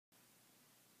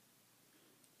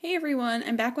Hey everyone,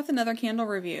 I'm back with another candle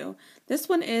review. This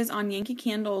one is on Yankee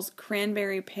Candle's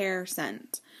Cranberry Pear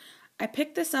scent. I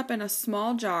picked this up in a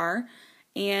small jar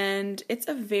and it's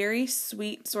a very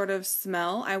sweet sort of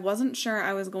smell. I wasn't sure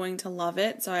I was going to love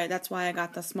it, so that's why I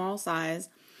got the small size.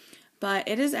 But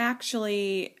it is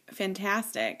actually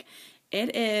fantastic.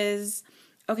 It is,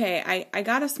 okay, I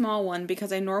got a small one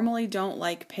because I normally don't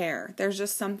like pear. There's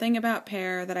just something about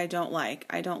pear that I don't like.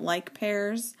 I don't like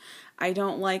pears. I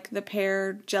don't like the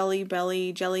pear jelly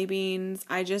belly jelly beans.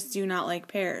 I just do not like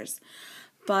pears.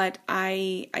 But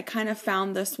I kind of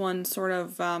found this one sort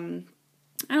of, I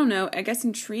don't know, I guess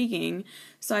intriguing.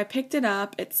 So I picked it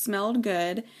up. It smelled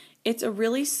good. It's a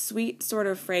really sweet sort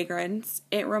of fragrance.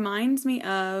 It reminds me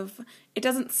of, it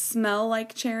doesn't smell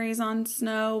like cherries on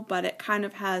snow, but it kind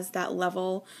of has that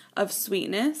level of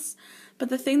sweetness. But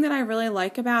the thing that I really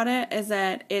like about it is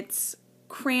that it's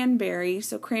cranberry,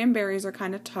 so cranberries are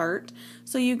kind of tart.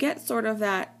 So you get sort of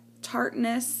that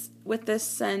tartness with this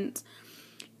scent.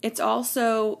 It's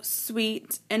also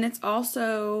sweet and it's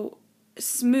also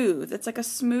smooth. It's like a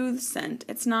smooth scent.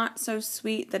 It's not so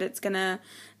sweet that it's gonna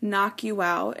knock you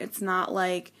out. It's not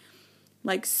like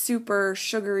super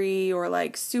sugary or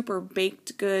like super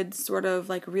baked goods, sort of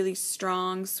like really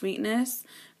strong sweetness,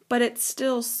 but it's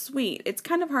still sweet. It's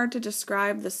kind of hard to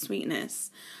describe the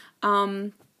sweetness.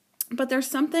 But there's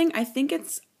something, I think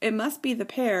it must be the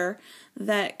pear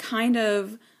that kind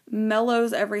of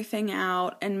mellows everything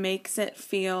out and makes it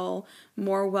feel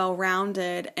more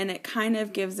well-rounded, and it kind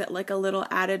of gives it like a little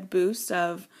added boost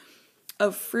of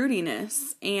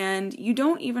fruitiness. And you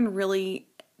don't even really,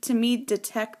 to me,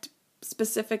 detect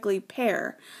specifically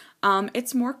pear.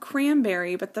 It's more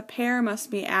cranberry, but the pear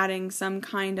must be adding some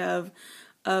kind of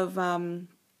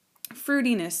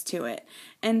fruitiness to it.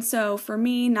 And so for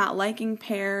me, not liking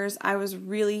pears, I was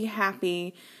really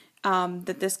happy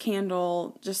that this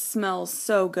candle just smells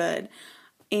so good.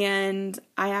 And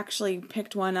I actually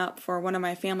picked one up for one of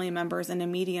my family members in a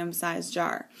medium-sized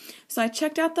jar. So I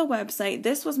checked out the website.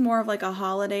 This was more of like a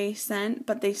holiday scent,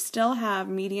 but they still have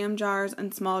medium jars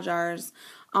and small jars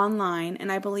online,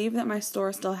 and I believe that my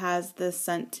store still has this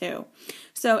scent too.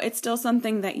 So it's still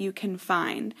something that you can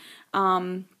find.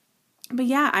 But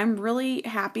yeah, I'm really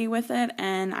happy with it,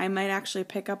 and I might actually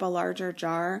pick up a larger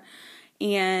jar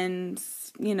and,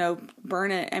 you know,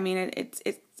 burn it. I mean,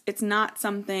 it's not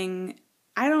something,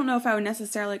 I don't know if I would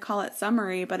necessarily call it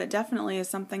summery, but it definitely is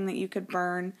something that you could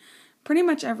burn pretty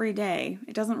much every day.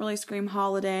 It doesn't really scream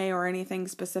holiday or anything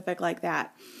specific like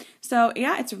that. So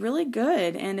yeah, it's really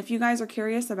good. And if you guys are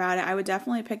curious about it, I would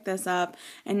definitely pick this up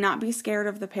and not be scared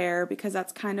of the pear, because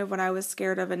that's kind of what I was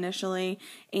scared of initially.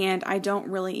 And I don't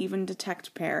really even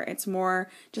detect pear. It's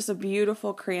more just a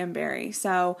beautiful cranberry.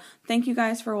 So thank you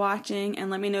guys for watching,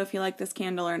 and let me know if you like this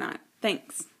candle or not.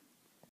 Thanks.